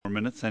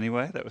minutes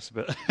anyway. That was a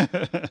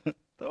bit...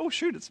 oh,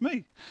 shoot, it's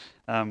me.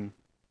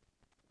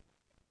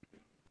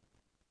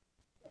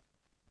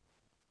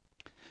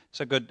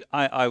 So good.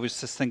 I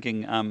was just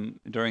thinking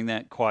during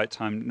that quiet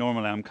time,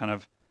 normally I'm kind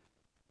of,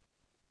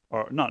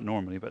 or not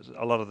normally, but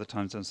a lot of the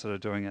times instead of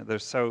doing it, they're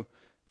so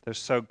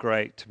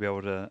great to be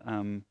able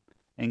to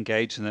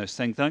engage in those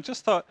things. And I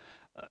just thought,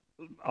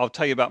 I'll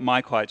tell you about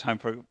my quiet time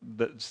for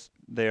that's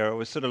there. I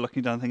was sort of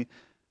looking down thinking,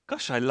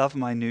 gosh, I love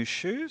my new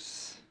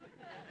shoes.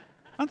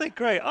 Aren't they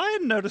great? I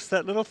hadn't noticed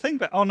that little thing,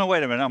 but oh no,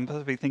 wait a minute, I'm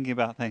supposed to be thinking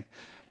about things.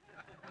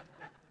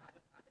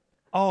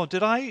 Oh,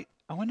 did I?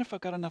 I wonder if I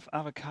got enough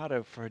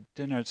avocado for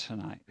dinner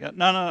tonight. Yeah,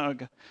 no.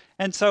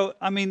 And so,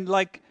 I mean,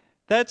 like,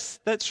 that's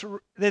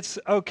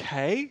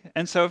okay.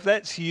 And so, if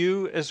that's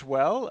you as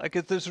well, like,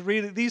 if there's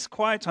really these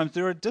quiet times,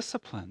 they're a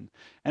discipline,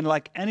 and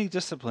like any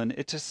discipline,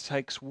 it just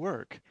takes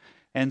work.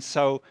 And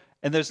so,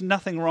 and there's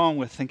nothing wrong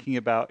with thinking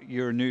about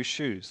your new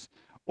shoes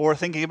or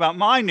thinking about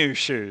my new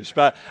shoes,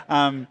 but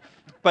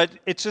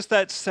it's just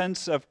that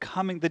sense of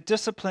coming, the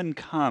discipline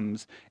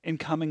comes in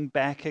coming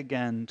back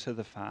again to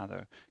the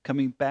Father,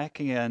 coming back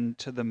again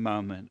to the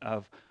moment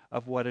of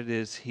what it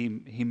is he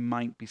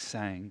might be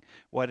saying,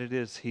 what it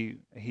is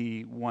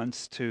he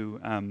wants to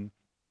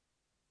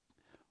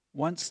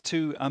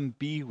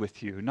be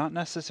with you, not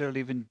necessarily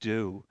even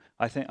do.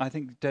 I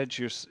think Dej,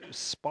 you're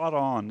spot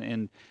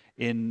on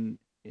in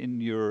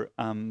your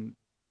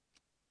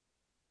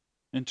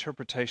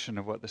interpretation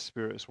of what the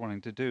Spirit is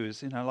wanting to do.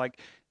 Is, like,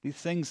 these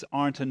things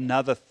aren't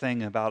another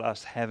thing about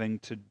us having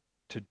to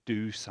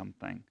do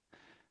something.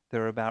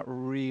 They're about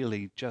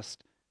really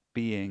just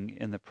being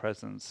in the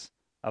presence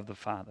of the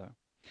Father.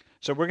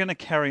 So we're going to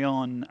carry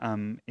on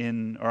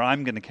or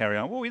I'm going to carry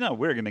on. Well, we know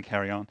we're going to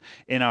carry on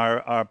in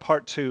our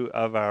part 2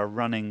 of our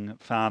Running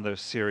Father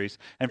series.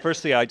 And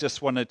firstly, I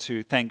just wanted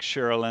to thank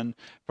Sherilyn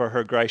for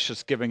her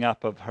gracious giving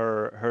up of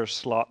her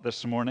slot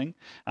this morning.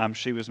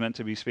 She was meant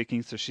to be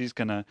speaking, so she's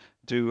going to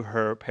do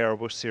her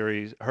parable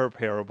series,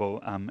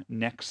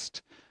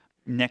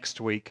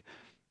 next week.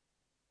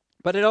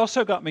 But it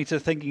also got me to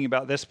thinking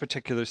about this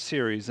particular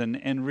series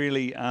and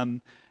really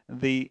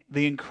the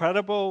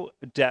incredible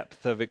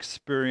depth of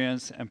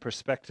experience and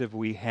perspective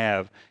we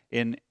have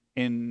in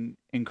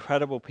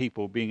incredible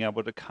people being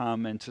able to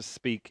come and to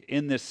speak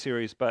in this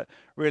series, but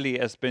really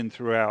has been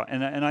throughout.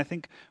 And I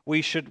think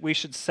we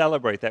should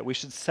celebrate that. We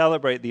should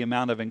celebrate the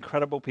amount of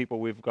incredible people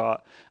we've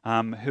got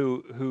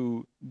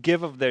who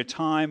give of their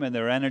time and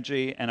their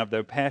energy and of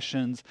their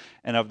passions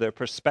and of their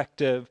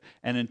perspective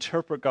and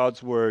interpret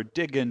God's word,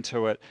 dig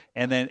into it,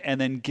 and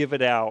then give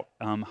it out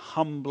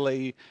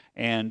humbly.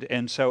 And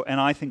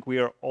I think we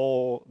are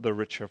all the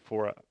richer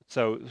for it.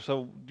 So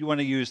you want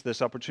to use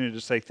this opportunity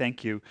to say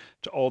thank you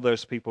to all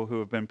those people who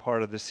have been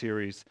part of the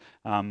series,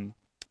 and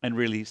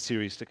really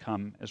series to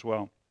come as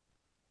well.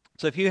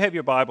 So if you have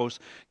your Bibles,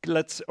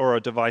 or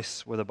a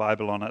device with a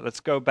Bible on it, let's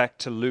go back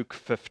to Luke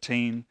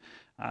 15.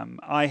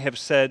 I have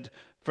said,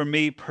 for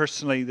me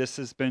personally, this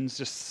has been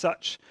just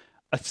such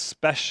a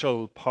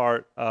special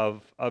part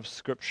of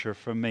Scripture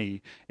for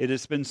me. It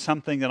has been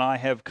something that I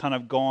have kind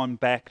of gone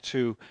back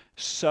to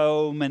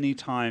so many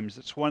times.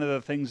 It's one of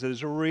the things that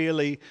has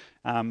really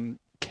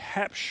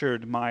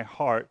captured my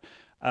heart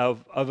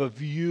of a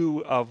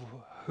view of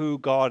who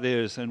God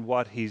is and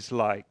what He's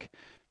like.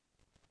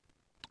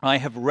 I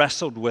have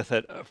wrestled with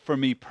it. For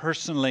me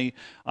personally,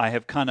 I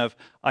have kind of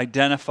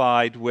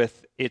identified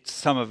with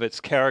some of its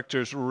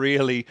characters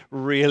really,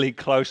 really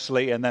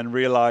closely, and then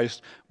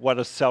realized what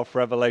a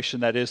self-revelation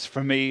that is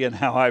for me, and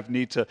how I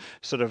need to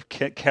sort of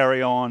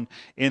carry on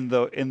in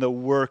the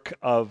work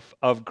of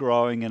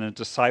growing in a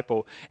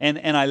disciple.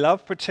 And I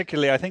love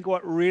particularly, I think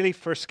what really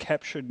first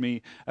captured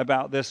me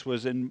about this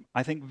was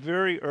I think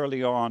very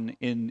early on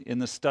in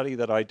the study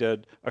that I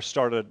did or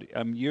started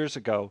years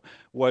ago,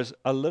 was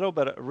a little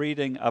bit of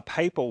reading a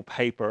papal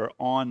paper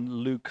on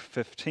Luke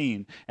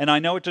 15. And I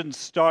know it didn't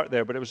start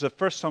there, but it was the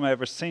first time I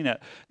ever seen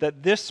it,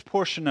 that this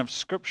portion of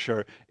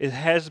Scripture, it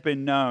has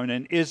been known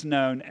and is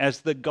known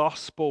as the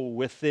gospel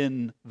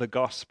within the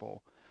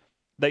gospel.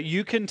 That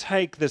you can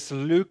take this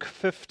Luke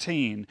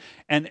 15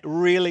 and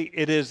really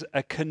it is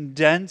a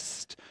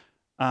condensed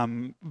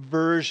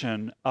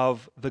version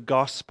of the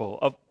gospel,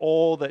 of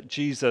all that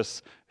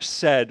Jesus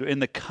said in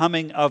the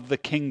coming of the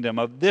kingdom,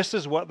 of this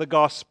is what the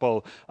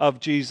gospel of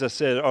Jesus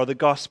is, or the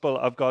gospel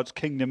of God's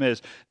kingdom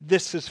is.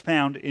 This is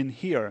found in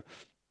here.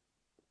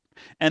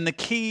 And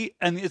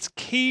it's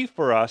key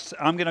for us.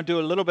 I'm going to do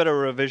a little bit of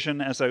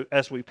revision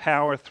as we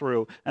power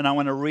through, and I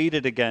want to read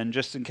it again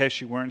just in case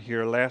you weren't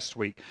here last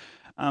week.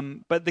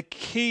 But the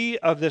key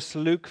of this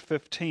Luke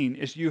 15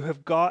 is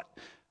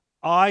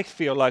I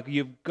feel like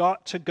you've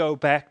got to go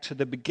back to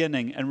the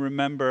beginning and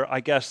remember, I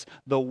guess,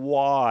 the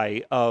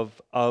why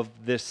of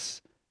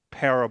this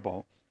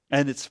parable.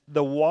 And it's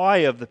the why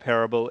of the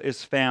parable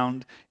is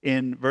found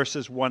in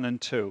verses 1 and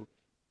 2.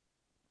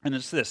 And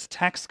it's this: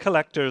 tax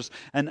collectors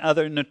and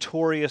other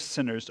notorious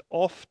sinners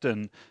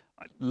often,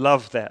 I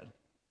love that,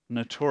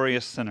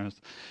 notorious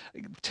sinners.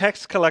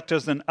 Tax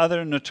collectors and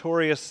other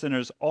notorious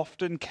sinners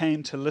often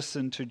came to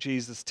listen to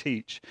Jesus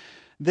teach.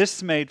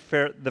 This made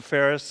the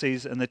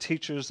Pharisees and the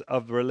teachers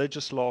of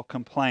religious law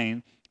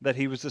complain that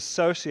he was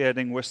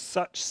associating with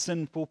such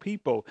sinful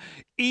people,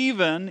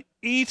 even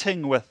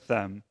eating with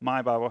them.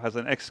 My Bible has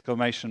an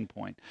exclamation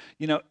point.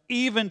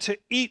 Even to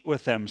eat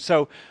with them.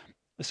 So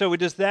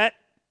it is that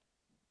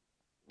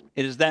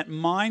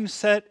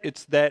mindset.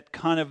 It's that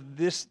kind of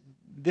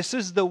this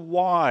is the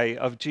why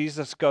of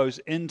Jesus goes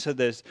into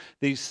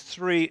these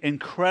three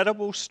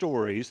incredible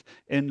stories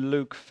in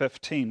Luke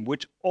 15,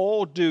 which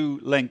all do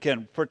link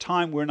in. For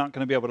time, we're not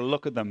going to be able to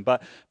look at them,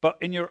 but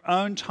in your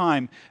own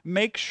time,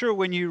 make sure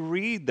when you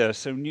read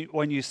this and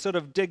when you sort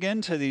of dig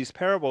into these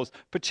parables,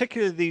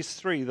 particularly these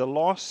three, the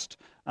lost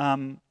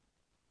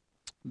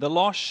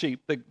sheep,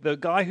 the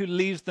guy who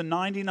leaves the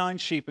 99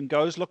 sheep and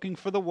goes looking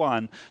for the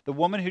one, the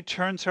woman who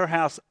turns her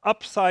house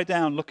upside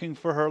down looking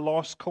for her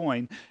lost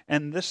coin,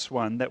 and this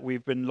one that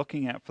we've been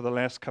looking at for the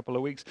last couple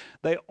of weeks,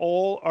 they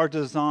all are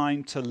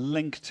designed to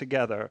link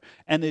together.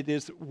 And it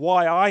is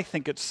why I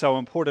think it's so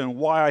important, and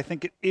why I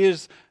think it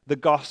is the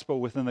gospel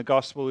within the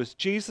gospel, is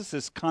Jesus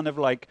is kind of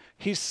like,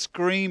 he's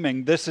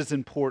screaming, this is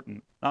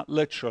important. Not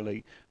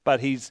literally, but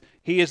he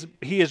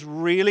is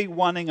really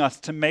wanting us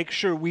to make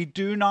sure we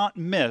do not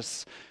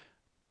miss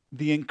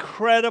the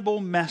incredible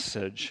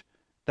message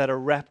that are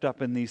wrapped up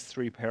in these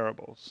three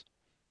parables.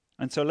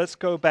 And so let's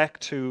go back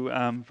to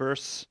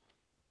verse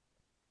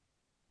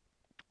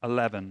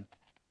 11,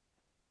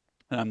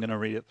 and I'm going to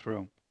read it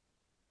through.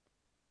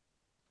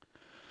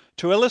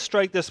 To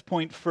illustrate this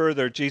point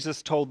further,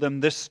 Jesus told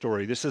them this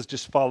story. This is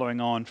just following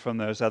on from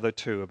those other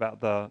two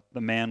about the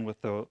man with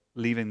the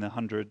leaving the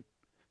 100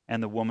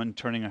 and the woman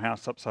turning her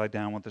house upside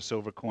down with the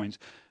silver coins.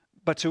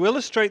 But to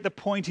illustrate the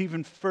point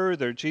even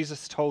further,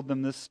 Jesus told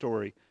them this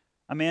story.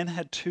 A man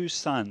had two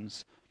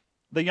sons.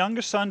 The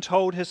younger son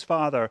told his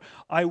father,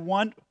 I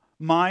want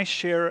my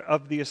share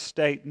of the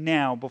estate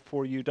now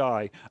before you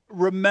die.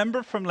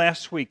 Remember from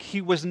last week, he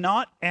was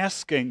not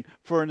asking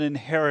for an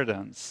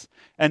inheritance.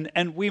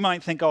 And we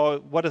might think, oh,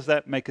 what does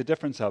that make a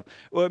difference of?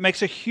 Well, it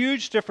makes a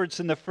huge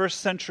difference in the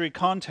first century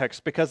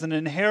context, because an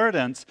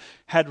inheritance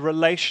had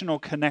relational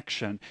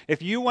connection.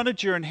 If you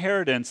wanted your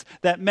inheritance,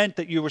 that meant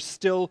that you were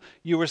still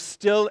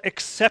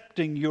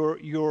accepting your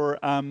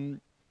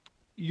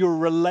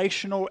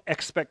relational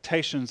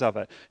expectations of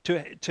it.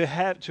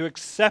 To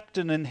accept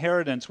an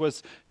inheritance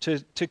was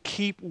to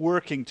keep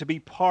working, to be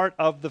part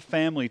of the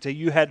family.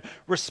 You had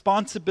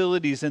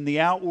responsibilities in the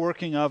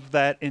outworking of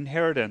that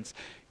inheritance.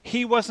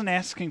 He wasn't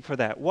asking for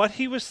that. What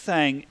he was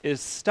saying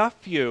is, stuff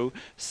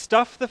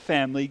the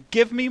family,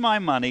 give me my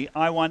money,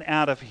 I want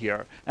out of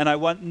here, and I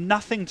want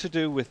nothing to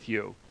do with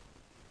you.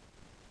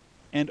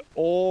 And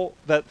all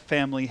that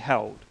family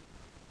held.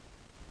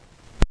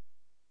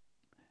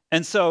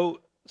 And so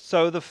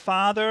the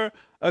father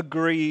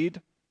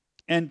agreed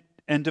and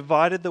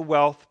divided the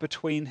wealth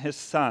between his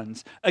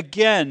sons.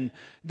 Again,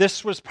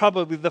 this was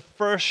probably the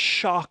first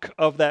shock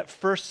of that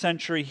first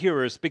century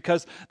hearers,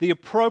 because the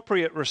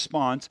appropriate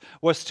response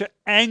was to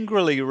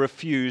angrily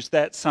refuse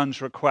that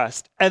son's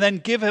request and then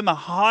give him a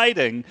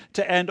hiding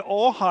to end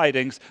all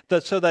hidings,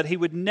 so that he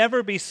would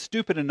never be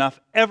stupid enough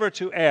ever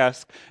to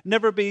ask,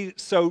 never be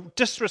so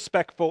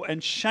disrespectful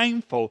and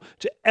shameful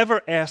to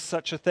ever ask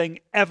such a thing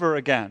ever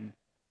again.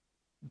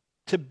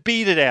 To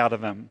beat it out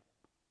of him.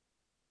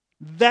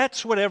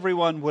 That's what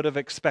everyone would have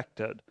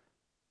expected.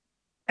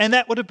 And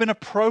that would have been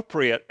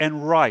appropriate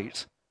and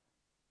right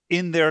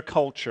in their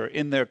culture,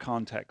 in their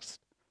context.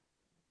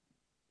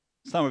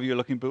 Some of you are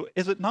looking,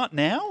 is it not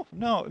now?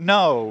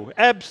 No,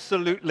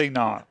 absolutely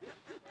not.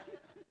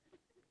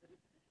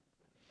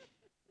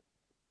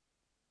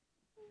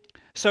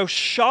 So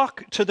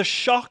to the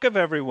shock of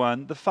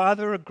everyone, the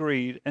father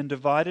agreed and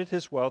divided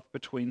his wealth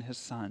between his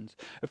sons.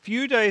 A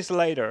few days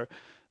later,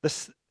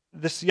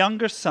 this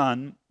younger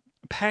son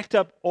packed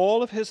up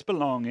all of his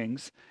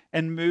belongings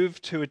and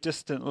moved to a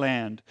distant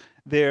land.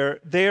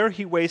 There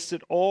he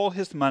wasted all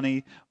his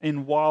money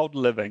in wild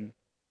living.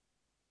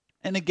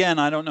 And again,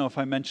 I don't know if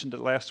I mentioned it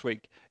last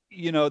week.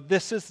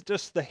 This is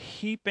just the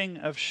heaping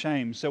of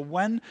shame. So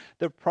when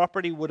the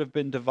property would have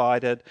been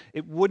divided,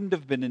 it wouldn't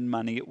have been in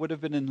money. It would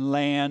have been in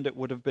land. It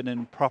would have been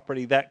in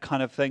property, that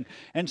kind of thing.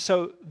 And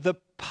so the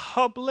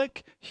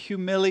public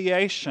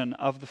humiliation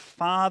of the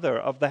father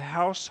of the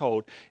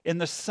household in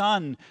the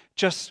son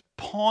just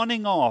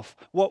pawning off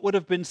what would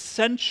have been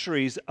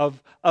centuries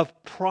of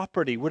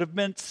property would have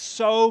meant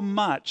so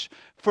much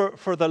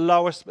for the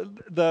lowest,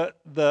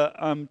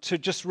 to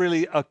just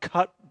really a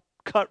cut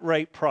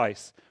rate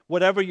price.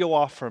 Whatever you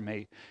offer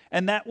me.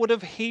 And that would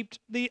have heaped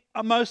the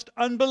most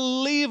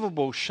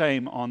unbelievable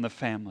shame on the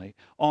family,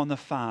 on the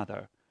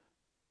father.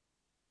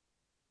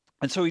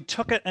 And so he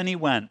took it and he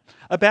went.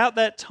 About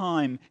the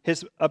time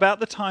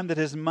that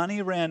his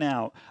money ran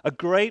out, a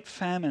great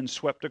famine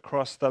swept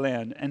across the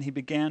land, and he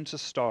began to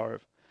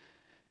starve.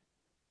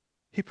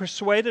 He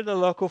persuaded a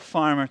local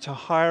farmer to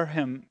hire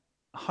him,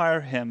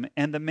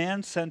 and the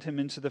man sent him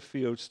into the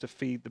fields to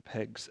feed the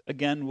pigs.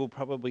 Again, we'll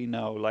probably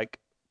know, like,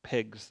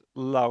 pigs,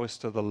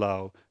 lowest of the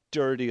low,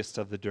 dirtiest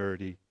of the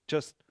dirty,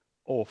 just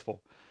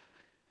awful.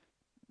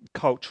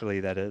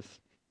 Culturally, that is.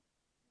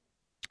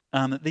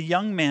 the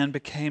young man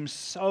became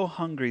so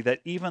hungry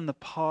that even the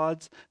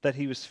pods that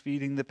he was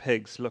feeding the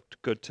pigs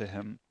looked good to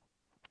him.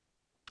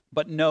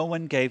 But no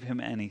one gave him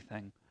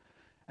anything.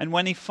 And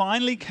when he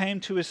finally came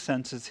to his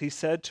senses, he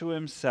said to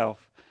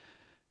himself,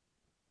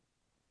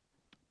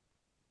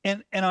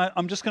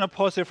 I'm just going to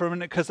pause there for a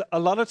minute, because a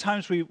lot of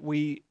times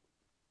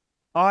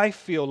I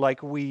feel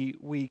like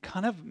we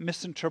kind of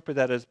misinterpret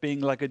that as being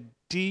like a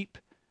deep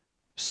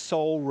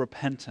soul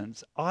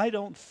repentance. I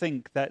don't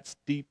think that's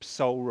deep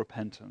soul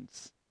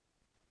repentance.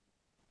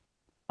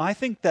 I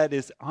think that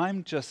is,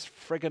 I'm just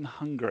friggin'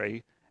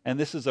 hungry, and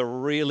this is a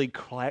really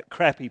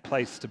crappy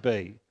place to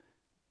be.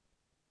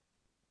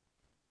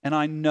 And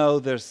I know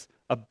there's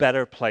a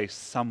better place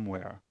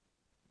somewhere.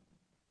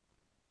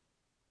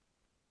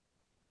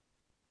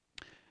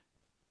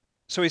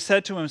 So he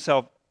said to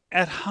himself,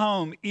 at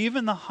home,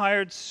 even the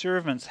hired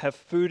servants have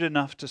food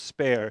enough to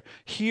spare.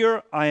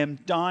 Here I am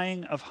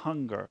dying of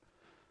hunger.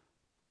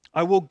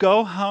 I will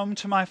go home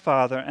to my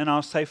father, and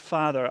I'll say,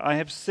 Father, I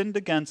have sinned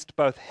against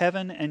both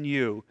heaven and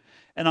you,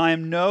 and I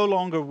am no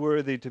longer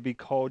worthy to be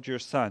called your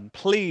son.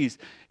 Please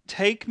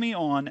take me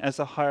on as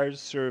a hired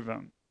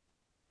servant.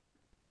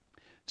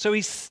 So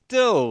he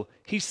still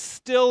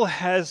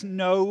has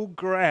no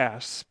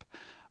grasp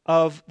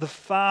of the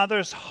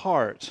Father's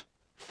heart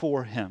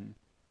for him.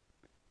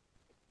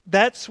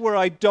 That's where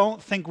I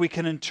don't think we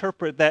can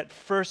interpret that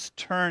first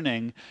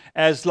turning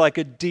as like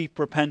a deep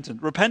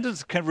repentance.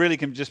 Repentance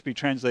can just be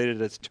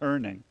translated as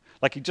turning.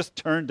 Like he just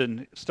turned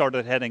and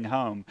started heading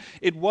home.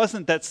 It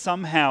wasn't that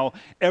somehow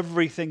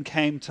everything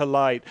came to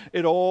light.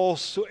 It all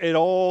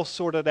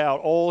sorted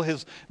out. All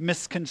his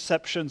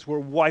misconceptions were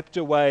wiped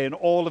away, and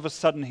all of a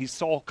sudden he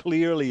saw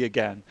clearly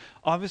again.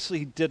 Obviously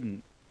he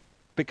didn't,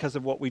 because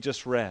of what we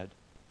just read.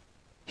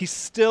 He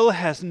still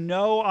has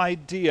no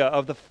idea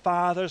of the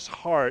Father's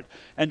heart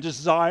and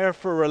desire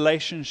for a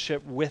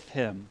relationship with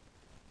him.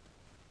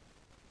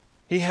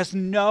 He has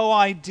no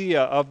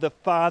idea of the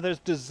Father's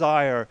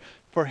desire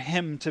for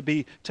him to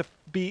be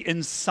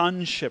in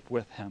sonship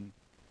with him.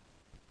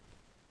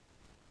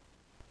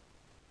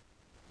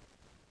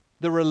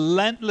 The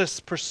relentless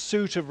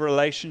pursuit of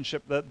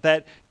relationship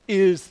that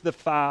is the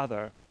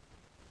Father.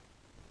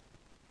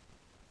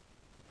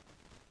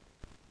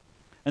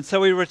 And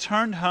so he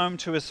returned home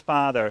to his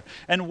father.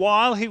 And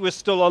while he was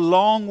still a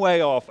long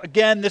way off,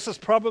 again, this is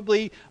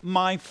probably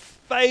my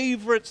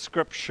favorite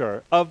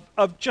scripture of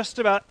just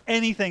about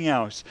anything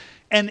else.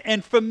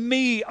 And for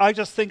me, I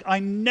just think I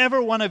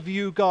never want to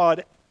view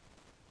God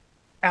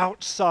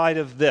outside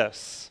of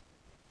this.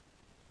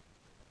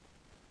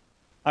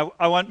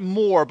 I want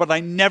more, but I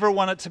never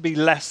want it to be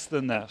less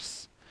than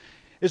this.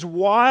 Is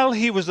while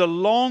he was a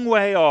long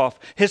way off,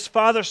 his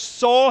father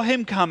saw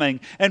him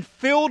coming, and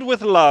filled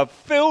with love,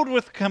 filled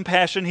with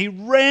compassion, he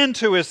ran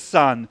to his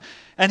son,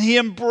 and he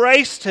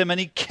embraced him, and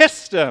he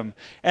kissed him.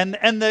 And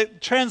the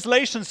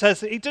translation says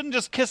that he didn't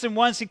just kiss him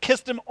once, he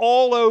kissed him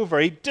all over.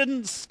 He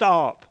didn't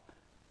stop.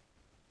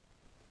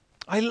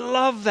 I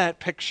love that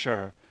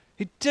picture.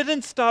 He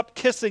didn't stop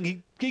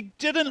kissing. He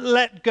didn't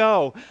let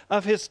go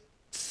of his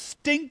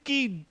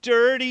stinky,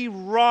 dirty,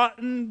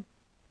 rotten,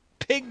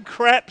 pig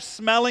crap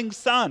smelling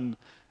son.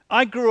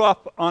 I grew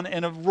up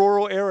in a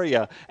rural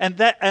area, and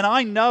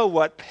I know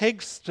what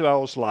pig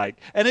smells like,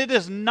 and it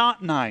is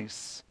not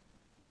nice.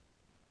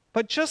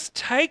 But just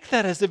take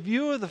that as a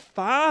view of the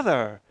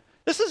Father.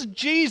 This is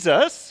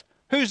Jesus,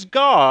 who's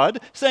God,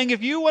 saying,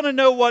 if you want to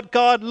know what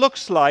God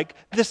looks like,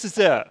 this is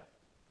it.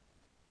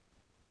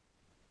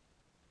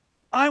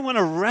 I want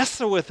to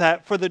wrestle with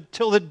that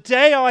till the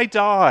day I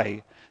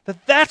die,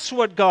 that's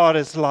what God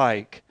is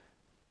like.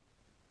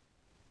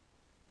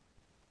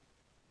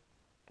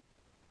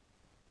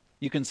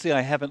 You can see I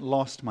haven't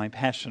lost my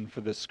passion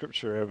for this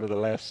scripture over the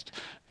last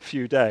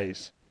few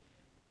days.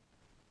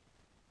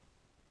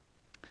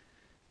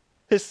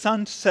 His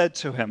son said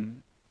to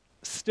him,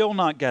 still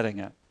not getting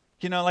it,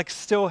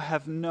 still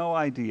have no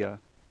idea,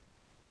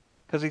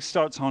 because he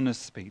starts on his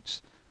speech.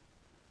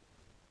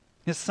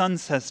 His son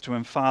says to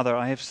him, Father,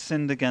 I have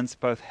sinned against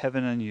both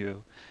heaven and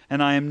you,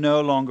 and I am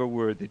no longer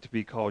worthy to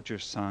be called your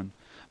son.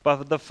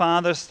 But the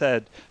father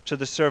said to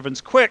the servants,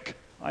 quick!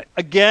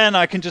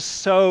 I can just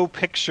so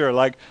picture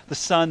like the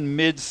son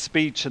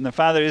mid-speech, and the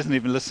father isn't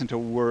even listening to a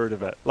word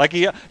of it.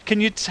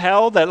 Can you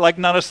tell that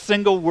not a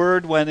single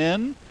word went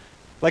in?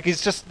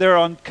 They're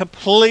on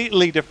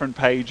completely different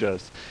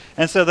pages.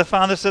 And so the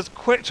father says,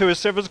 quick, to his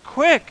servants,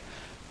 quick!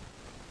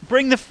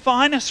 Bring the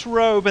finest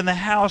robe in the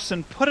house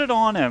and put it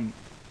on him.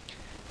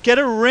 Get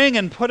a ring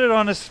and put it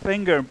on his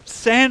finger,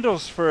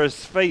 sandals for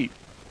his feet.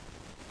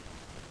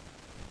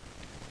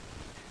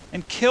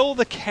 And kill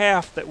the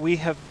calf that we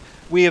have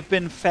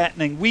been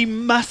fattening. We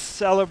must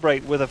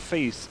celebrate with a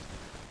feast.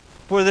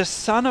 For this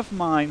son of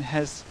mine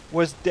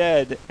was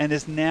dead and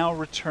is now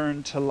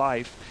returned to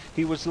life.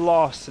 He was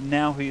lost and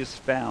now he is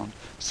found.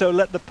 So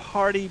let the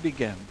party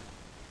begin.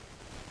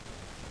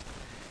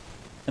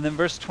 And then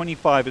verse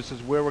 25, this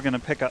is where we're going to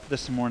pick up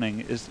this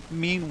morning, is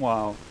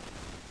meanwhile,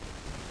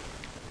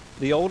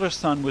 The older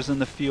son was in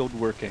the field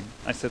working.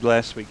 I said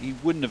last week, he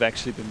wouldn't have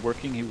actually been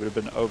working. He would have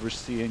been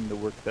overseeing the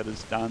work that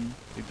is done.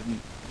 He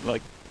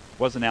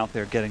wasn't out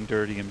there getting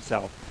dirty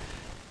himself.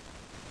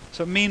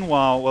 So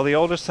meanwhile, while the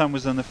older son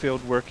was in the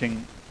field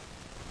working,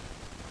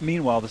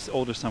 this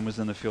older son was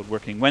in the field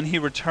working. When he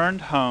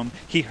returned home,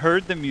 he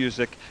heard the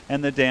music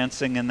and the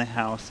dancing in the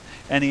house,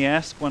 and he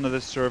asked one of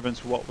the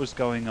servants what was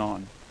going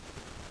on.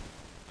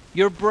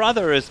 "Your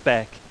brother is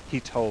back," he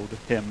told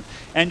him,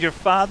 "and your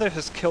father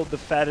has killed the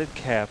fatted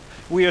calf.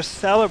 We are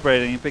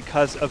celebrating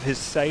because of his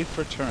safe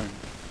return."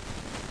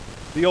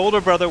 The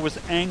older brother was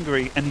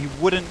angry, and he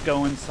wouldn't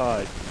go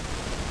inside.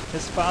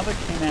 His father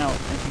came out,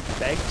 and he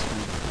begged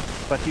him,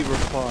 but he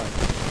replied,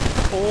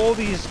 "All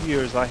these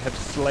years I have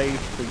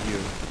slaved for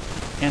you,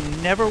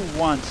 and never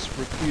once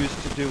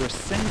refused to do a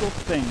single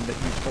thing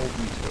that you told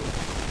me to.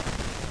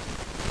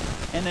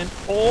 And in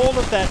all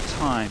of that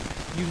time,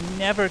 you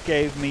never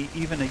gave me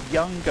even a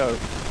young goat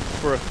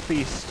for a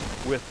feast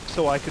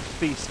so I could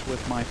feast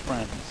with my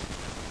friends.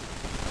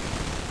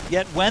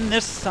 Yet when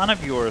this son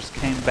of yours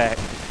came back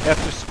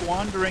after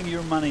squandering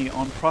your money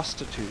on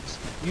prostitutes,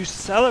 you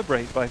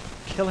celebrate by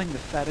killing the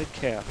fatted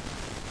calf."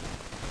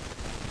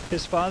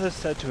 His father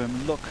said to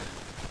him, "Look,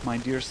 my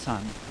dear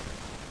son,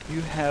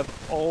 you have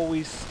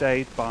always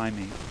stayed by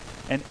me,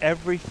 and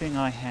everything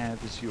I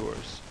have is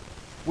yours.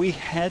 We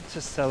had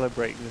to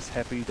celebrate this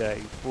happy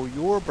day, for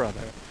your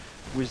brother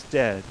was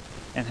dead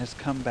and has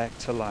come back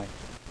to life.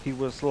 He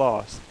was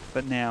lost,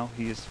 but now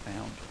he is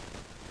found."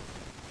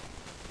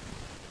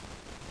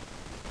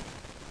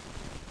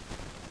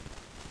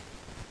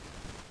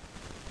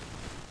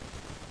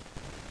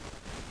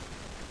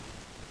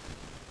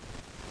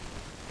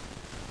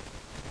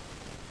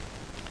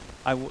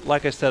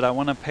 Like I said, I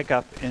want to pick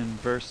up in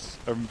verse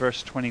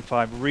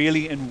 25,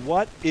 really in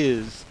what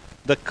is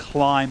the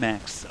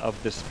climax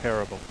of this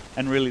parable,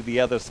 and really the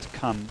others to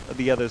come,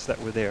 the others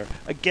that were there.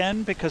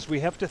 Again, because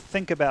we have to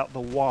think about the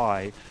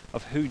why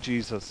of who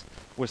Jesus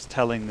was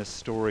telling this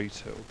story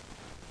to.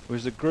 It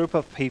was a group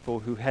of people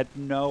who had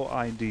no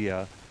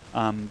idea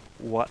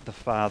what the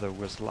Father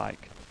was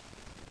like.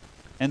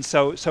 And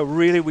so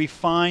really we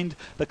find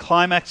the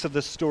climax of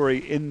the story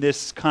in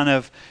this kind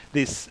of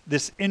this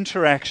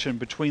interaction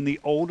between the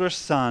older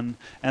son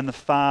and the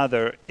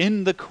father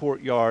in the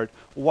courtyard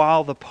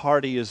while the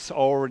party is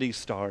already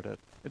started.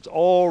 It's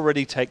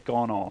already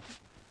gone off.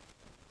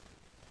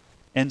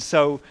 And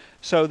so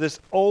this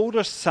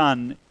older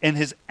son, in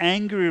his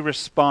angry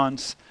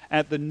response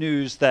at the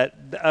news that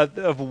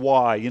of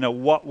why,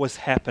 what was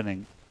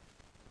happening,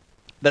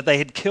 that they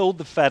had killed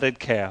the fatted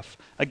calf.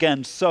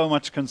 Again, so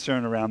much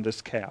concern around this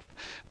calf.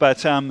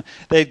 But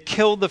they'd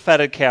killed the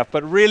fatted calf,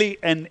 but really,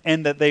 and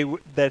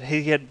that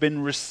he had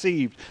been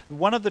received.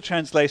 One of the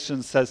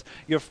translations says,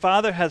 "Your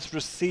father has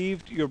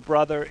received your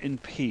brother in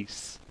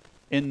peace,"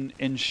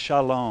 in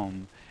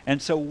shalom.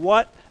 And so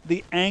what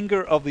the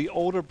anger of the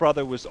older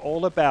brother was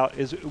all about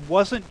is it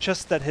wasn't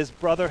just that his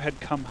brother had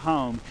come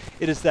home,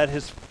 it is that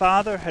his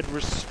father had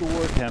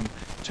restored him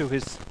to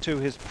his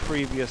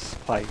previous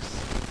place.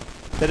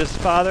 That his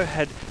father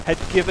had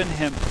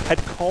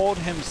called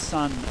him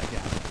son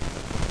again.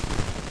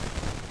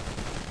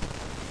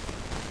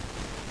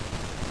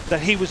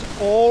 That he was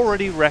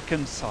already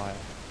reconciled.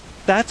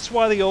 That's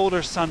why the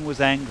older son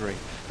was angry.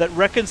 That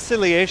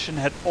reconciliation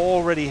had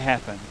already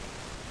happened.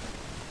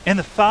 In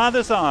the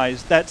father's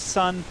eyes, that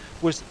son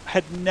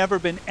had never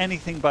been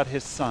anything but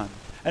his son.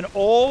 And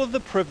all of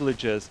the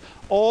privileges,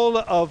 all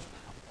of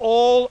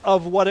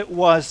what it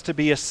was to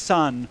be a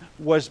son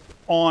was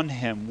on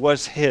him,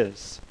 was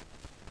his.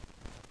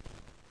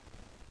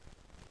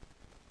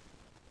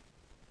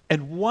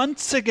 And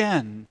once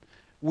again,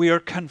 we are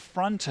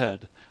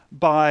confronted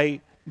by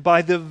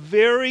the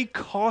very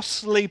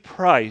costly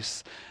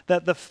price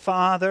that the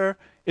Father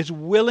is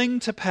willing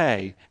to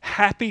pay,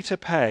 happy to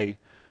pay,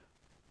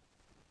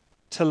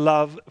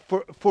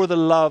 for the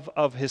love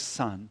of his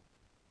Son.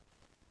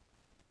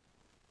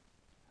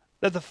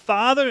 That the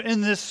Father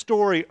in this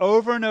story,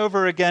 over and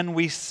over again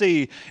we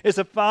see, is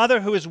a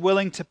Father who is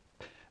willing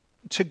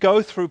to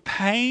go through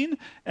pain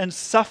and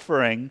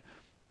suffering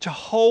to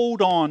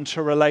hold on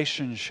to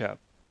relationship,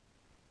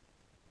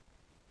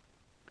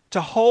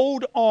 to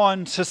hold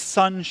on to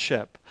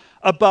sonship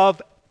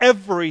above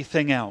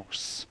everything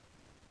else.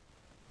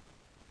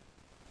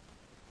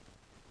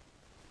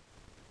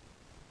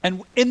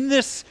 And in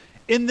this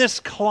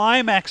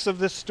climax of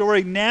this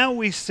story, now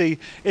we see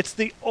it's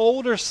the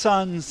older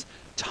son's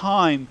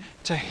time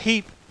to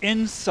heap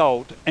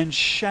insult and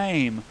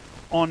shame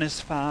on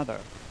his father.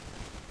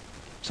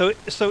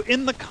 So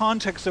in the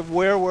context of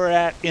where we're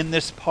at in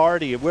this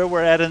party, where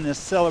we're at in this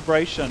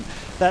celebration,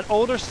 that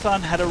older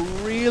son had a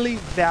really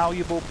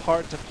valuable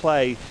part to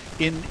play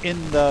in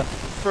the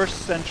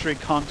first century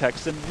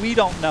context. And we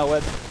don't know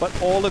it, but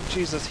all of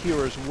Jesus'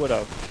 hearers would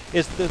have.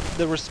 Is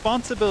the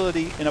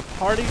responsibility in a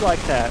party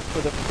like that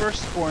for the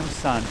firstborn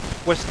son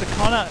was to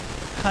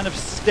kind of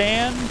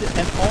stand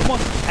and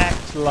almost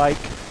act like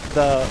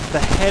the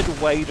head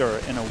waiter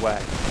in a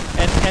way.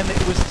 And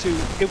it was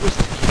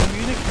to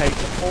communicate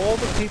to all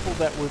the people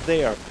that were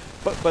there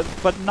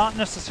but not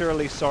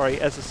necessarily,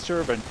 as a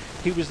servant.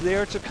 He was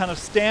there to kind of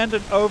stand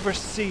and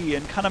oversee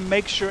and kind of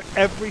make sure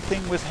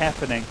everything was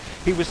happening.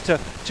 He was to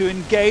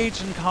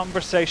engage in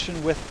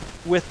conversation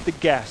with the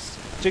guests.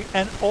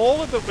 And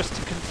all of it was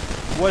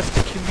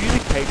to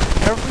communicate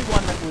to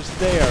everyone that was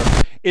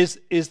there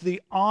is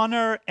the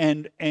honor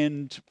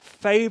and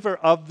favor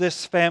of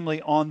this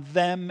family on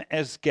them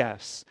as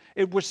guests.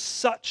 It was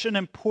such an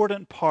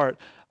important part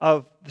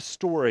of the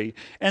story.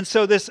 And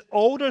so this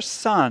older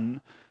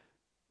son,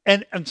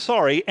 and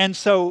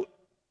so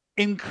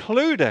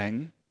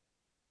including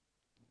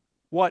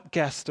what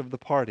guest of the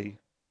party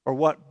or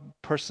what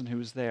person who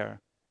was there?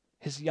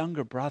 His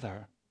younger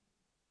brother.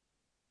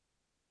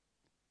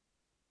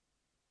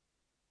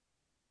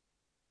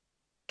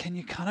 Can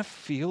you kind of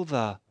feel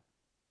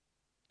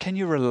can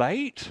you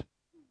relate?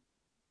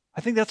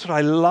 I think that's what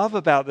I love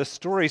about this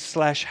story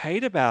 /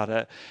 hate about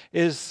it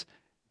is,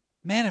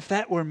 man, if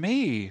that were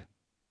me,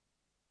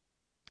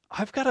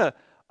 I've got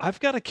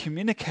to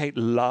communicate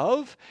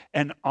love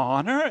and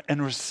honor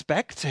and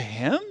respect to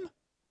him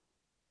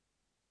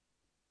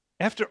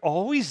after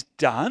all he's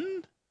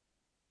done.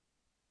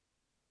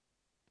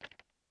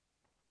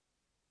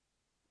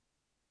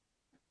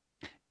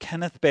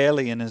 Kenneth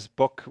Bailey, in his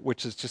book,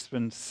 which has just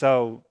been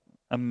so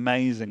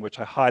amazing, which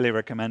I highly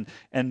recommend,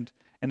 and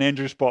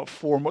Andrew's brought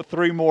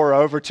 3 more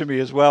over to me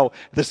as well.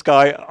 This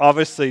guy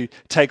obviously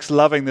takes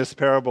loving this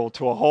parable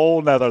to a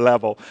whole nother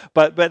level,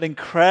 but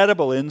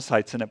incredible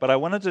insights in it. But I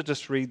wanted to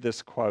just read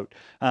this quote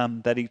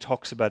that he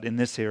talks about in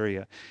this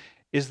area.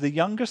 Is the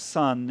younger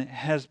son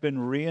has been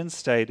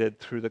reinstated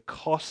through the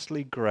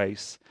costly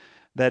grace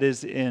that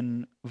is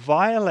in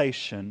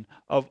violation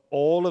of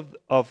all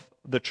of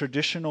the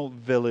traditional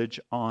village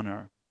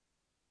honor.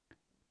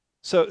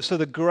 So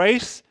the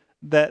grace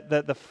that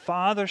the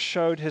father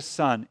showed his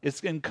son is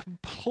in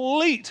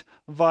complete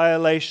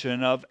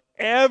violation of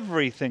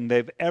everything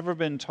they've ever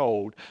been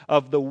told,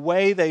 of the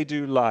way they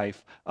do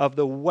life, of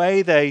the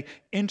way they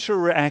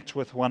interact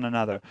with one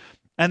another.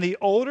 And the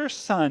older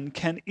son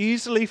can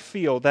easily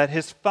feel that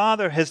his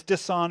father has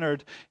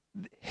dishonored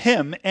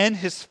him and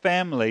his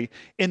family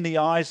in the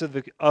eyes of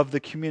the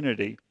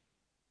community.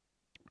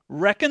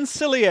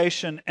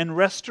 Reconciliation and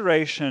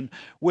restoration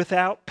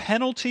without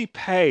penalty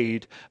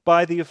paid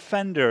by the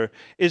offender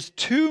is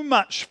too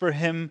much for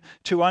him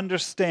to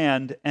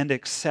understand and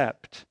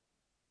accept.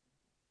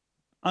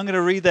 I'm going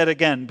to read that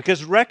again,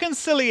 because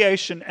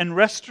reconciliation and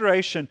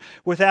restoration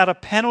without a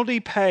penalty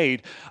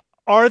paid,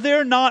 are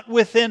there not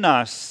within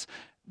us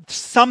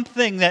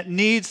something that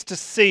needs to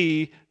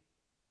see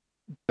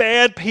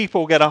bad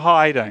people get a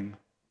hiding?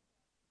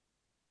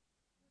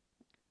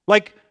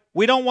 Like,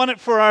 we don't want it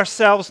for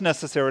ourselves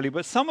necessarily,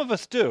 but some of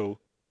us do.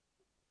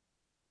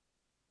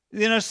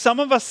 You know, some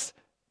of us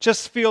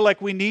just feel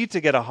like we need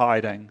to get a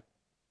hiding.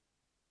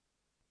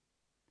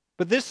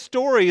 But this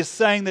story is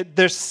saying that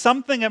there's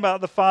something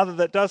about the Father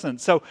that doesn't.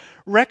 So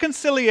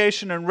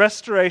reconciliation and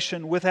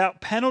restoration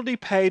without penalty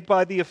paid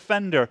by the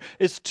offender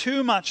is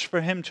too much for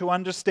him to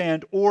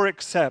understand or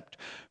accept.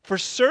 For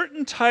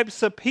certain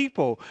types of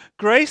people,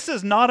 grace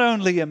is not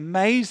only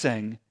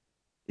amazing,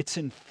 it's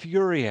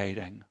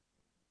infuriating.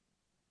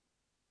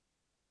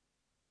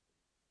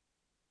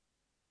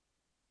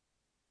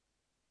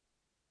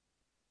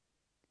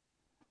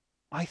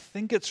 I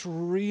think it's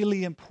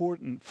really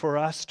important for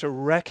us to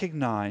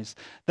recognize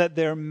that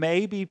there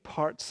may be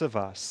parts of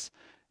us,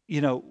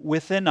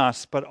 within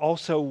us, but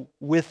also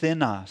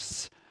within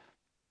us,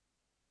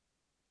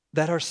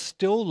 that are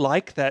still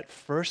like that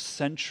first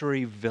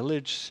century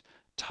village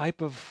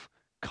type of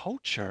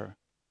culture.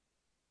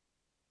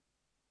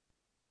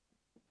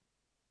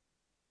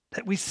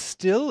 That we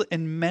still,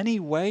 in many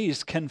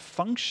ways, can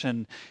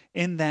function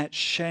in that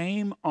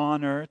shame,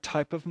 honor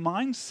type of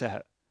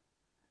mindset.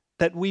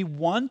 That we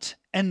want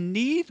and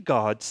need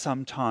God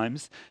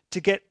sometimes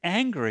to get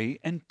angry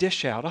and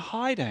dish out a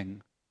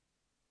hiding.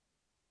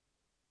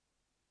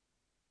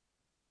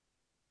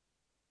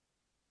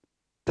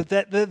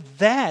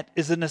 That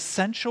is an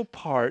essential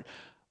part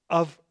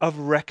of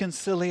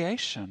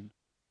reconciliation.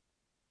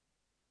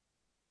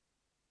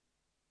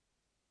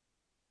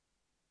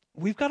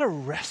 We've got to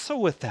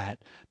wrestle with that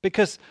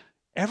because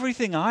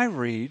everything I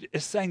read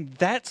is saying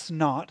that's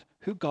not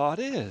who God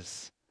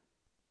is.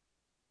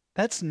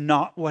 That's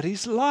not what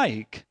he's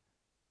like.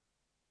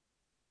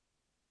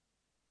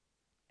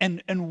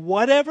 And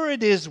whatever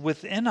it is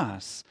within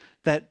us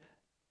that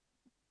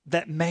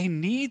may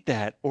need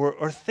that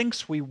or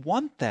thinks we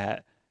want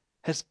that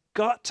has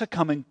got to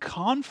come in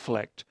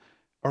conflict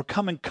or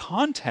come in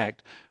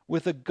contact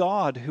with a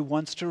God who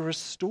wants to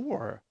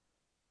restore.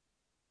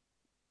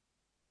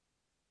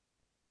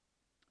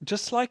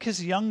 Just like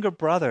his younger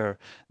brother,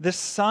 this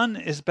son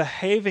is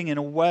behaving in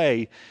a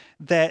way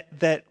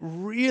that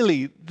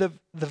really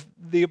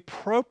the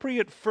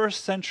appropriate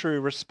first century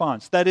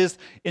response, that is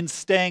in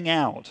staying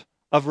out,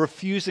 of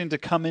refusing to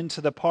come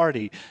into the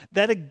party.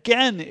 That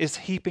again is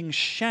heaping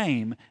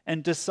shame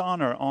and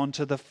dishonor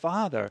onto the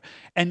father.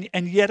 And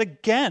yet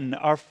again,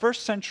 our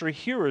first century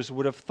hearers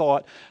would have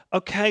thought,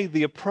 okay,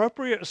 the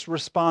appropriate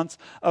response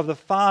of the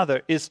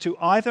father is to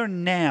either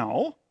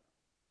now,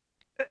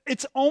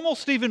 it's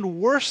almost even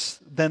worse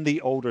than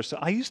the older son.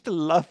 I used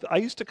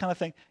to kind of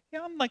think,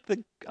 yeah, I'm like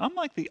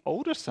the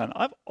older son.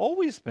 I've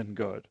always been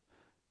good.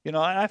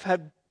 I've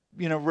had,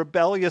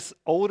 rebellious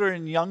older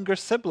and younger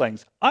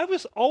siblings. I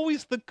was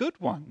always the good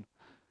one.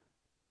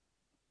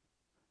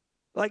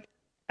 Like,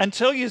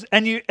 until you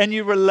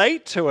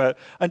relate to it,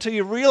 until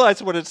you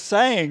realize what it's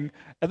saying,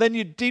 and then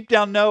you deep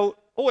down know,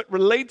 oh, it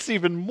relates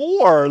even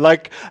more.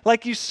 Like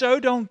you so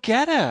don't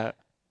get it.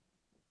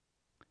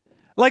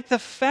 Like the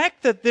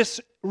fact that this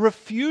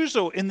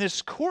refusal in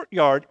this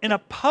courtyard in a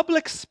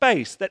public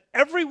space that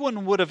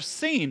everyone would have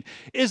seen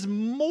is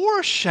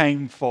more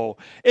shameful,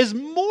 is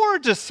more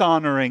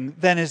dishonoring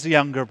than his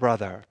younger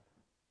brother.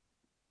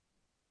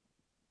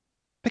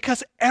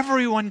 Because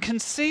everyone can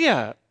see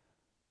it.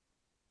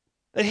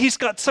 That he's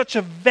got such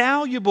a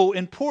valuable,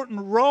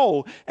 important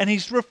role and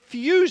he's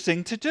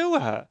refusing to do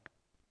it.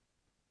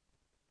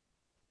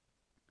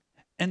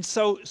 And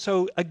so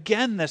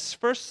again, this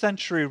first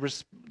century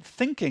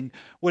thinking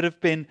would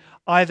have been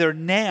either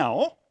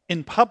now,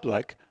 in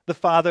public, the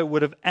father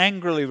would have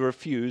angrily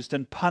refused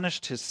and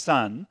punished his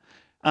son,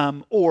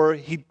 or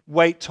he'd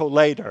wait till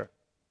later.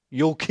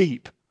 You'll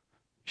keep,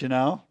 you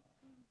know?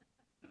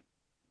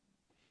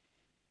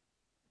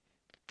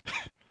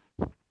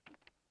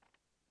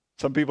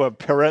 Some people have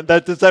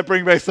does that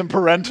bring back some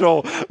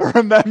parental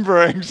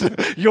rememberings?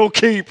 You'll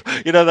keep,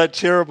 that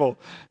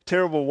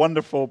terrible,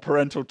 wonderful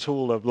parental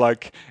tool of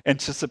like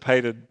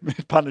anticipated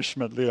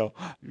punishment.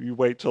 You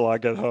wait till I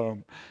get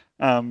home.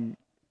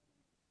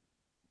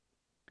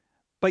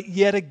 But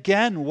yet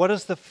again, what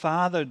does the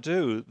father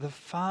do? The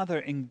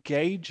father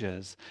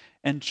engages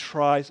and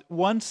tries,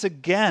 once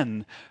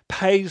again,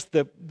 pays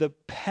the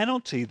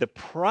penalty, the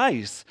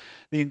price,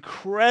 the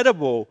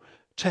incredible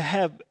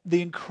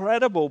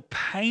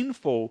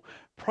painful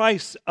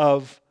price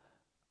of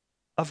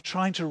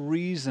trying to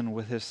reason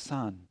with his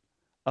son,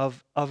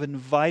 of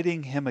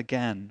inviting him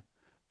again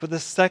for the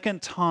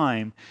second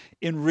time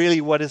in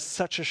really what is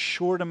such a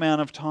short amount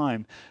of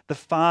time. The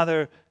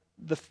father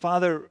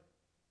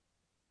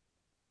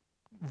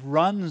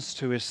runs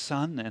to his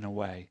son in a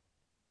way.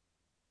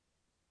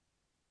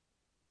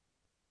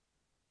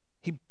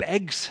 He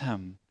begs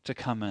him to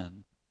come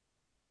in.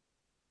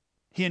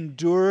 He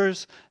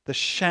endures the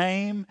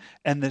shame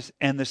and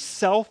the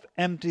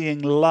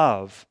self-emptying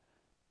love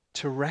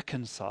to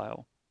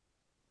reconcile.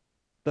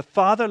 The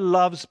father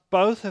loves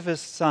both of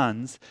his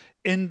sons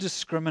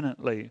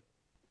indiscriminately.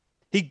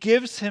 He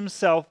gives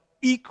himself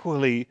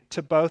equally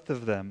to both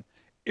of them,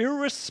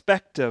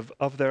 irrespective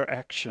of their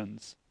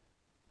actions.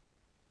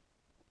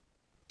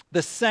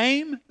 The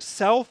same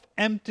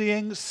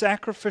self-emptying,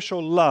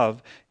 sacrificial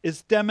love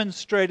is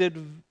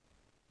demonstrated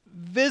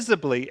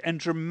visibly and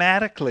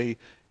dramatically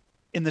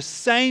in the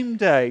same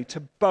day to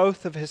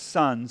both of his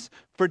sons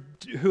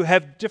who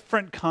have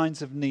different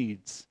kinds of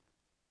needs,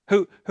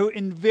 who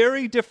in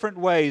very different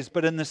ways,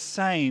 but in the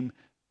same,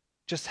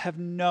 just have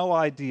no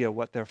idea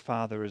what their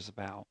father is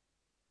about.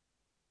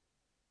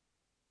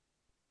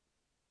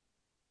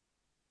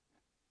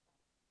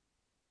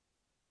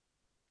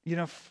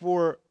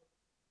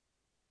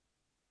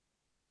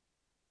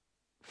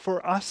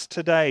 For us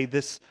today,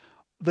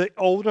 the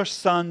older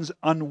son's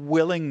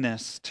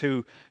unwillingness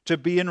to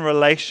be in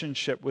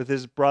relationship with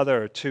his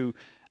brother,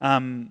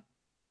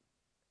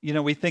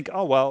 we think,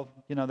 oh well,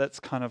 that's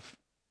kind of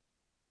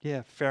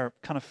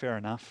fair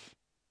enough.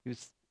 He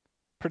was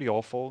pretty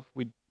awful.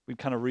 We'd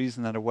kind of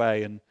reason that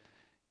away, and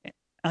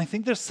I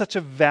think there's such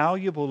a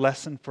valuable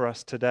lesson for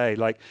us today.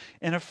 Like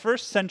in a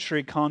first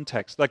century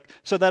context,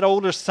 so that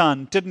older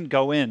son didn't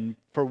go in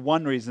for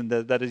one reason,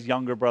 that his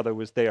younger brother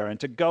was there. And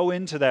to go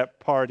into that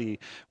party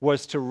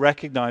was to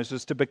recognize,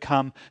 was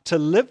to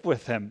live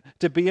with him,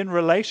 to be in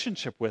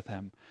relationship with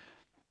him.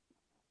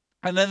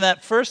 And in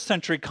that first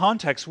century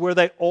context where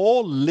they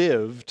all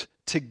lived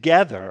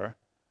together,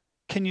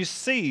 can you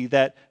see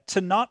that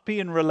to not be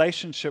in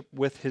relationship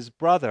with his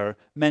brother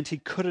meant he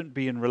couldn't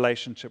be in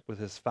relationship with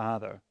his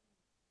father?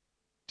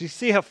 Do you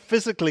see how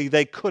physically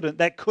that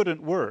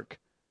couldn't work?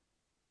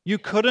 You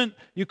couldn't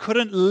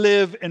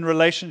live in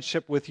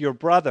relationship with your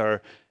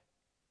brother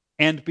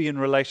and be in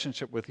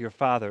relationship with your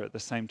father at the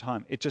same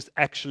time. It just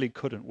actually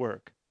couldn't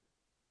work.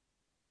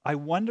 I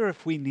wonder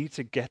if we need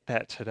to get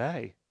that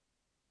today.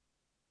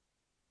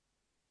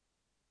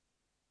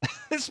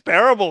 This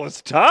parable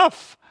is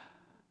tough.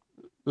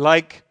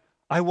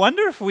 I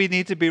wonder if we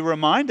need to be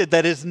reminded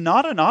that it's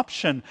not an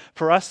option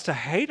for us to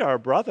hate our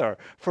brother,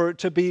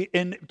 to be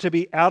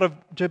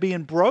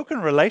in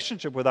broken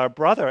relationship with our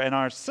brother and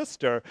our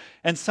sister,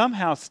 and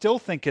somehow still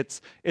think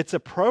it's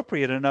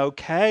appropriate and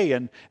okay,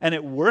 and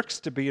it works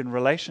to be in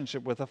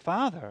relationship with a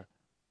father,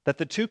 that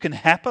the two can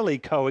happily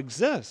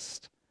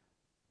coexist.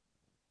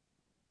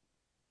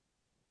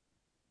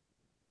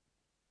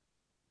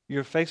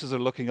 Your faces are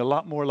looking a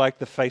lot more like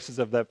the faces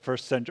of that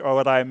first century, or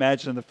what I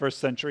imagine the first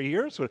century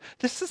hearers would.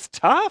 This is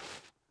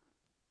tough.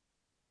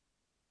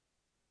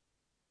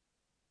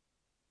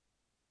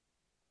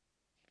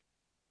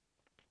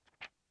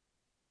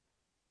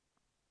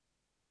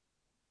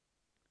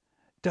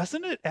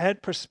 Doesn't it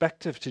add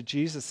perspective to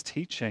Jesus'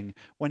 teaching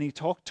when he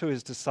talked to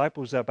his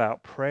disciples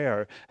about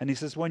prayer? And he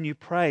says, when you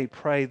pray,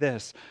 pray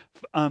this: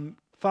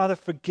 Father,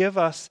 forgive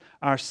us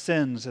our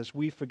sins as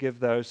we forgive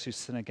those who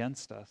sin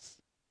against us.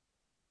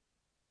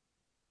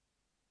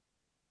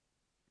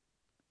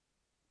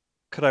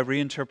 Could I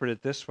reinterpret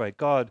it this way?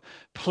 God,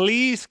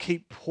 please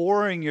keep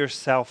pouring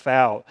yourself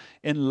out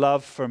in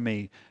love for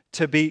me.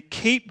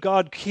 Keep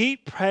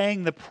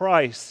paying the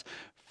price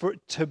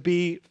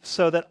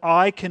so that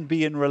I can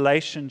be in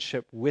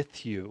relationship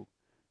with you.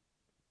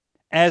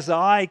 As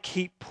I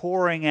keep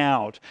pouring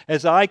out,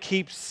 as I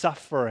keep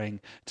suffering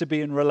to be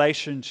in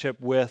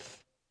relationship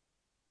with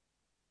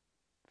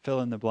fill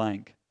in the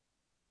blank.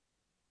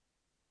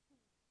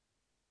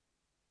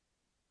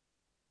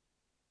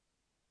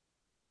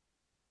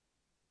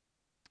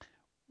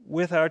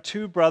 With our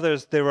two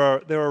brothers, there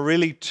are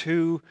really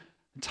two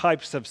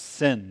types of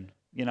sin,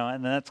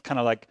 and that's kind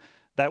of like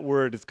that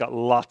word has got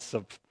lots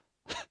of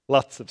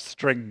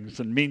strings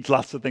and means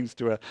lots of things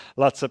to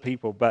lots of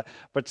people. But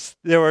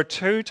there are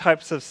two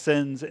types of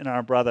sins in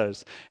our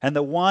brothers, and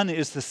the one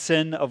is the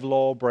sin of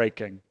law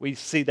breaking. We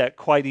see that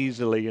quite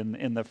easily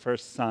in the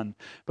first son.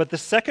 But the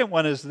second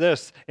one is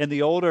this: in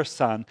the older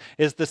son,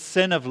 is the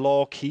sin of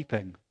law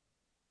keeping.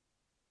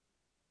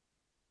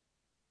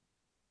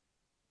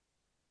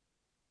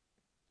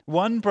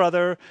 One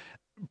brother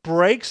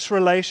breaks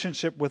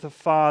relationship with a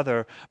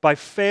father by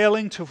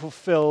failing to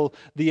fulfill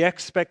the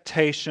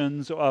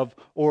expectations of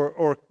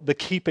or the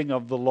keeping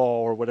of the law,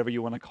 or whatever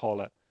you want to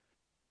call it.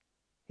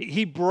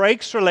 He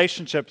breaks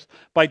relationships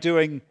by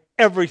doing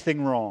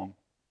everything wrong.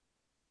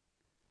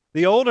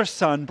 The older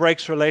son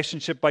breaks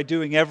relationship by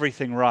doing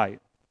everything right.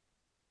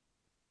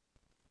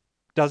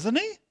 Doesn't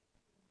he?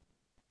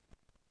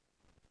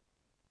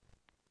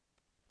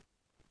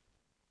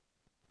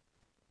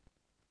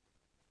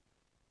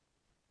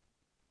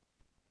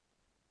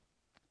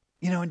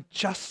 And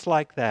just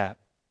like that,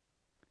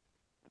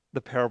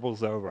 the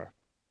parable's over.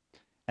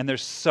 And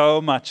there's so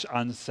much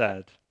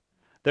unsaid.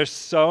 There's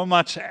so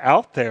much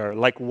out there.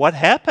 Like, what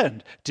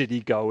happened? Did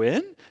he go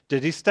in?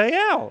 Did he stay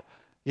out?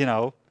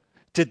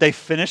 Did they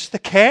finish the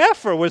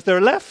calf, or was there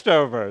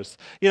leftovers?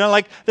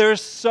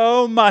 There's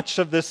so much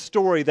of this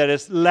story that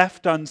is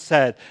left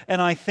unsaid.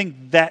 And I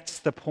think that's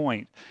the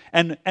point.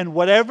 And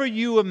whatever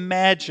you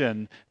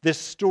imagine this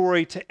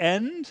story to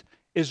end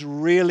is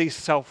really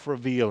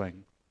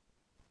self-revealing.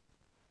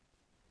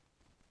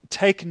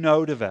 Take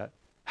note of it.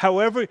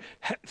 However,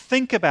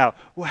 think about,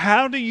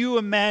 how do you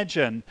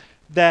imagine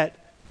that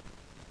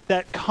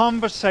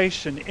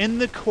conversation in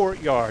the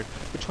courtyard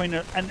between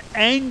an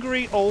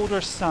angry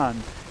older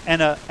son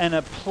and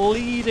a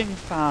pleading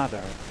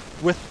father,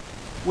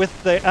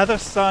 with the other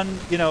son,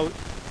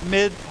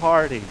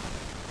 mid-party?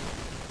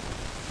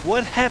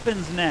 What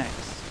happens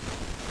next?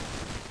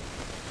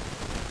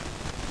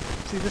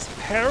 See, this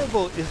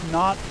parable is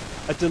not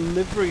a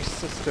delivery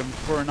system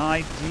for an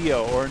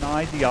idea or an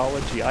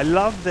ideology. I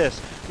love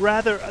this.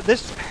 Rather,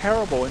 this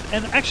parable,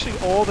 and actually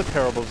all the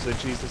parables that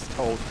Jesus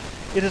told,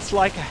 it is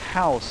like a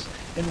house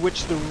in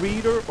which the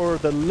reader or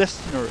the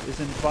listener is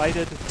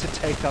invited to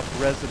take up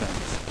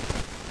residence.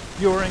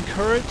 You're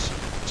encouraged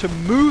to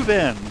move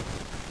in,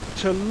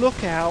 to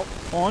look out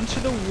onto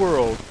the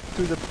world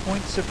through the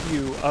points of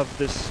view of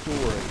this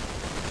story.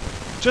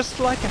 Just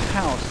like a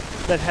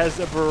house that has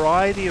a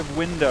variety of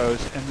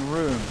windows and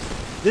rooms,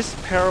 this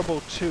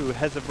parable too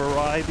has a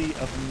variety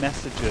of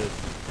messages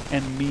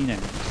and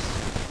meanings.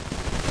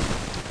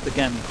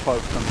 Again,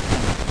 quote from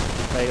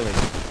Kenneth Bailey.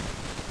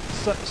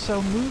 So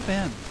move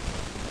in.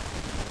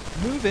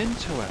 Move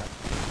into it.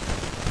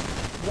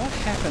 What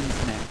happens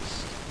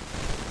next?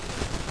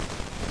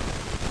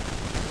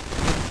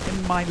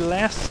 In my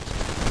last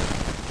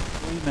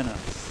 3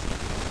 minutes,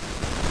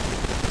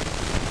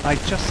 I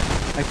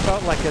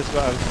felt like as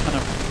I was kind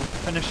of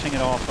finishing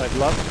it off, I'd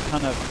love to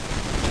kind of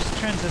just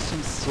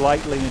transition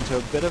slightly into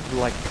a bit of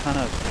like kind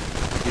of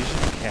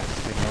vision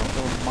casting,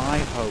 or my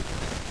hope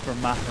for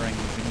Mattering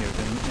Vineyard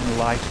in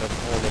light of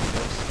all of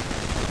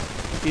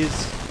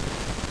this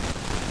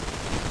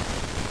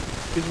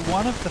is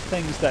one of the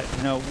things that,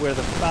 where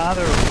the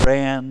father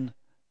ran,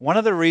 one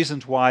of the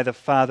reasons why the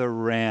father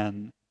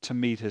ran to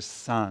meet his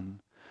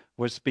son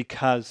was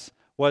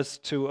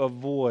to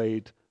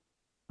avoid,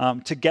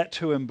 to get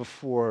to him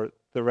before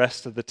the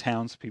rest of the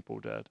townspeople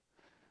did.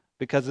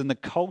 Because in the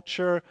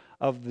culture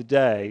of the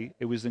day,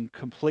 it was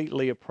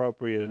completely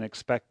appropriate and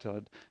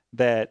expected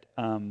that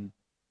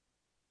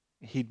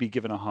he'd be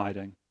given a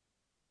hiding.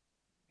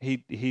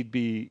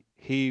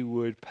 He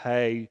would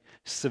pay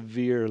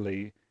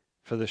severely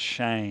for the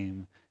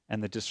shame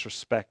and the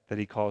disrespect that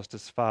he caused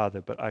his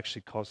father, but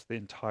actually caused the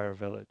entire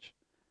village.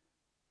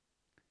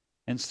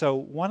 And so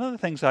one of the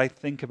things I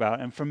think about,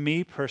 and for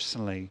me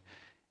personally,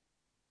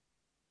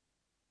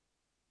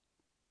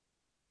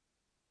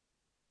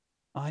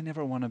 I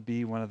never want to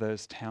be one of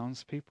those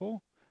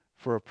townspeople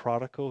for a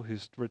prodigal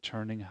who's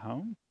returning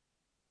home.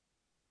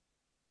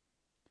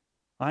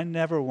 I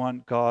never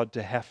want God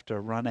to have to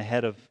run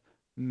ahead of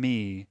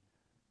me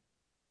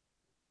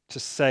to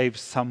save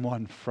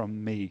someone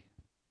from me.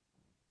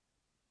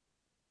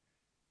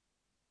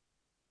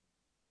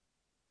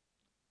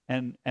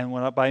 And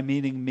by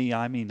meaning me,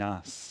 I mean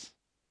us.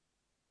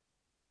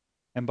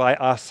 And by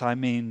us, I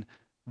mean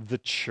the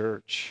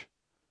church.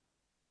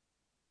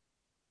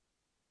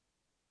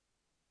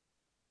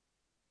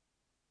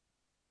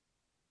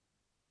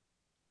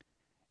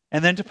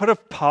 And then to put a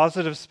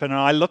positive spin on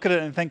it, I look at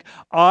it and think,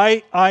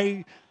 so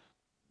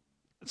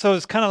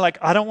it's kind of like,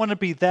 I don't want to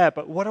be that,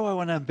 but what do I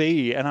want to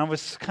be? And I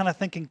was kind of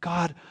thinking,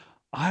 God,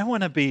 I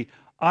want to be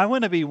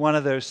one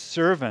of those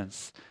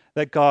servants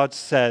that God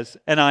says,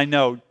 and I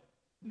know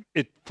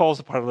it falls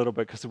apart a little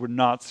bit because we're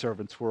not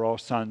servants, we're all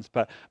sons.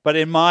 But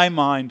in my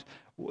mind,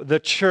 the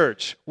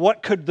church,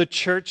 what could the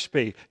church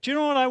be? Do you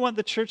know what I want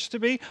the church to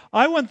be?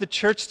 I want the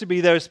church to be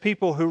those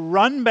people who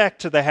run back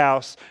to the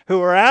house, who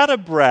are out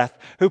of breath,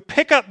 who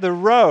pick up the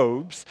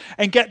robes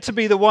and get to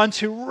be the ones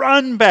who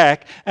run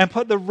back and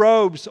put the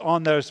robes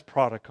on those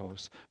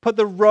prodigals, put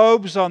the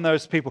robes on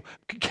those people,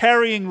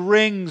 carrying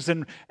rings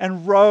and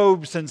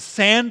robes and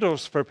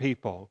sandals for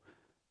people.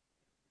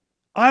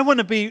 I want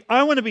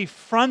to be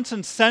front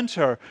and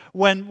center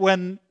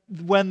when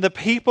the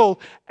people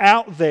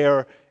out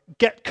there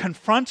get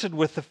confronted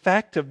with the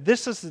fact of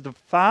this is the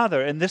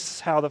Father and this is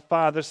how the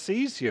Father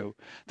sees you.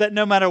 That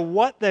no matter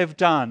what they've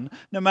done,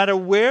 no matter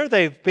where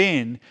they've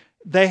been,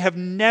 they have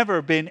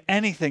never been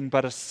anything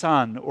but a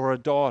son or a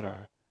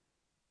daughter.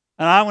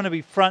 And I want to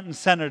be front and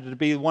center to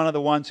be one of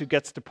the ones who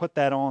gets to put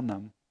that on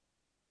them,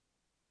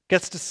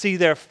 gets to see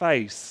their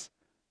face.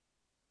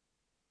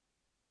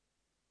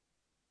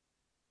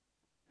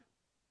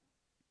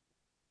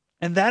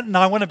 And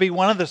I want to be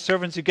one of the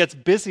servants who gets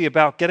busy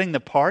about getting the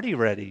party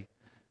ready.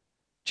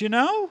 Do you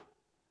know?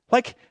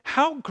 Like,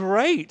 how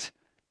great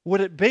would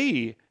it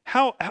be?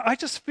 I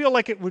just feel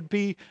like it would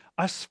be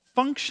us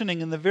functioning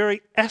in the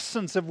very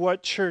essence of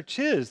what church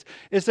is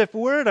if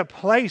we're at a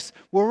place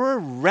where we're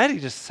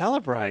ready to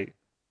celebrate.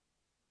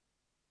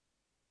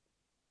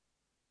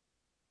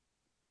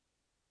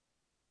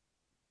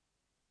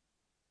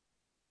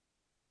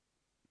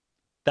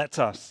 That's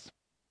us.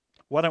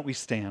 Why don't we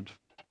stand?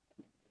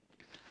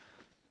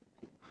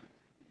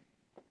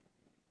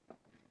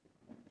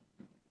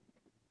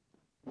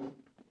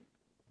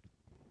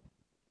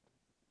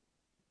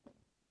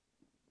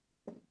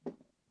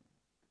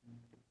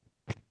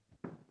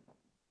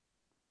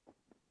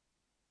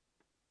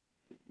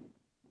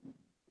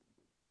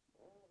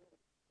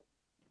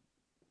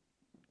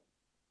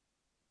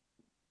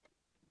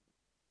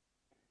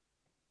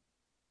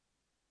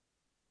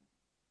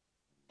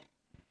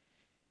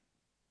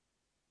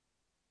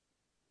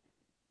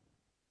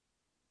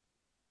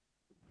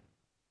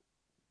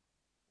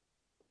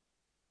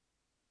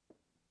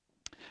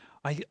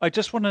 I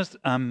just want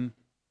to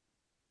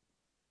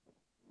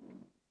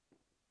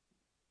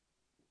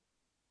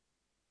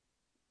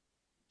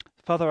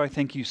Father, I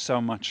thank you so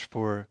much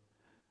for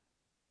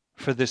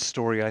this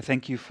story. I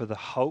thank you for the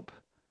hope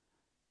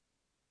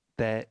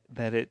that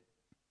it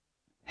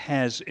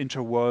has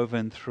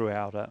interwoven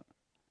throughout it.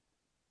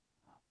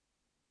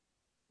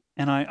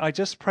 And I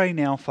just pray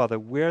now, Father,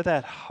 where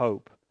that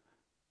hope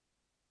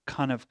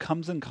kind of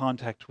comes in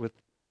contact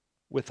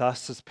with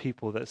us as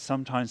people that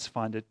sometimes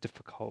find it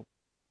difficult.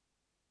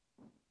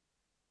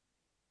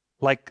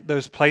 Like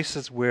those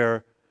places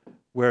where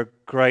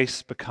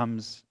grace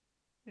becomes,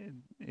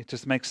 it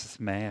just makes us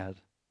mad.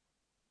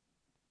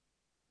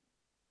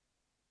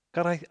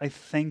 God, I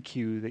thank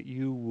you that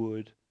you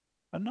would,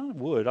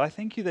 I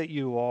thank you that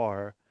you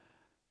are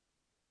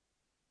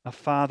a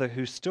Father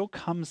who still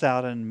comes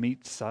out and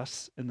meets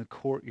us in the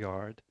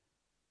courtyard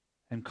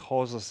and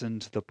calls us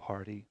into the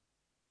party.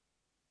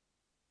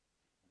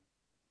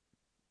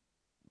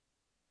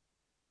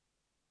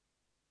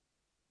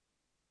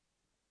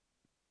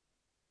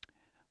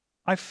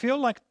 I feel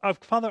like,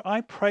 Father,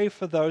 I pray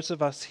for those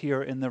of us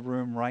here in the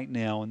room right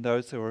now and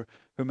those who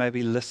may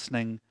be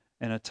listening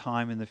in a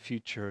time in the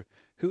future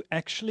who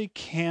actually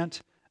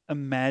can't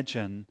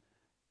imagine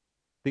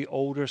the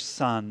older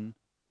son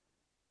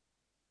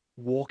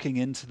walking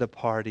into the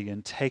party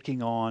and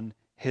taking on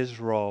his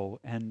role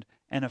and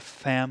a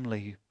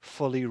family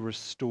fully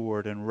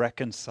restored and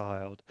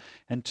reconciled,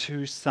 and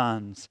two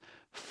sons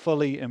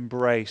fully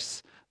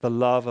embrace the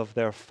love of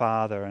their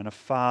father, and a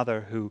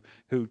father who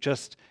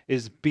just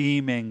is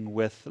beaming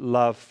with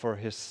love for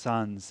his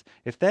sons.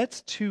 If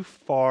that's too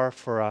far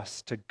for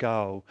us to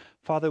go,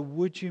 Father,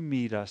 would you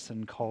meet us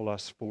and call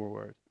us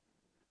forward?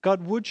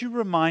 God, would you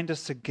remind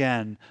us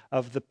again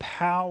of the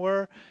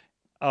power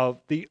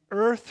of the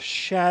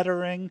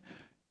earth-shattering,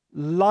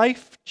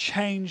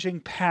 life-changing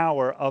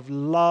power of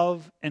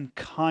love and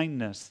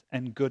kindness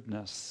and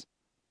goodness?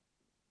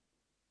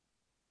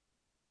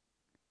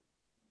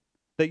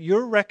 That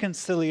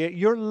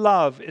your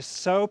love is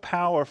so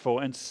powerful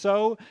and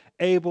so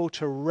able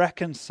to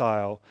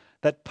reconcile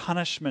that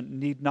punishment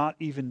need not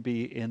even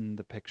be in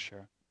the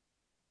picture.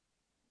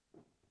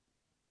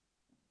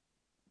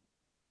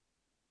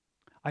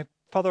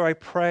 Father, I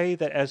pray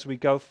that as we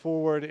go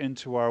forward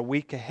into our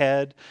week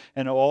ahead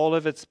and all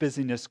of its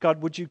busyness,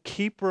 God, would you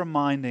keep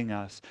reminding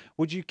us?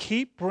 Would you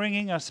keep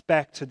bringing us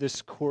back to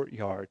this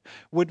courtyard?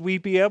 Would we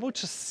be able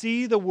to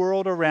see the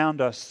world around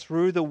us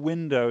through the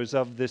windows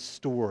of this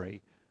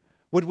story?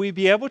 Would we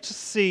be able to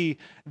see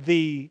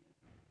the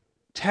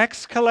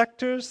tax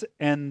collectors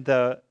and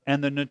the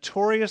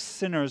notorious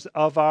sinners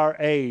of our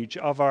age,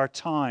 of our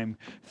time,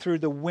 through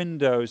the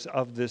windows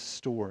of this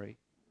story?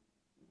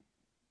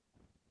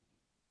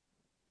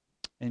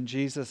 In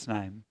Jesus'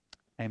 name,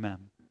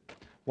 amen.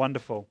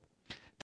 Wonderful.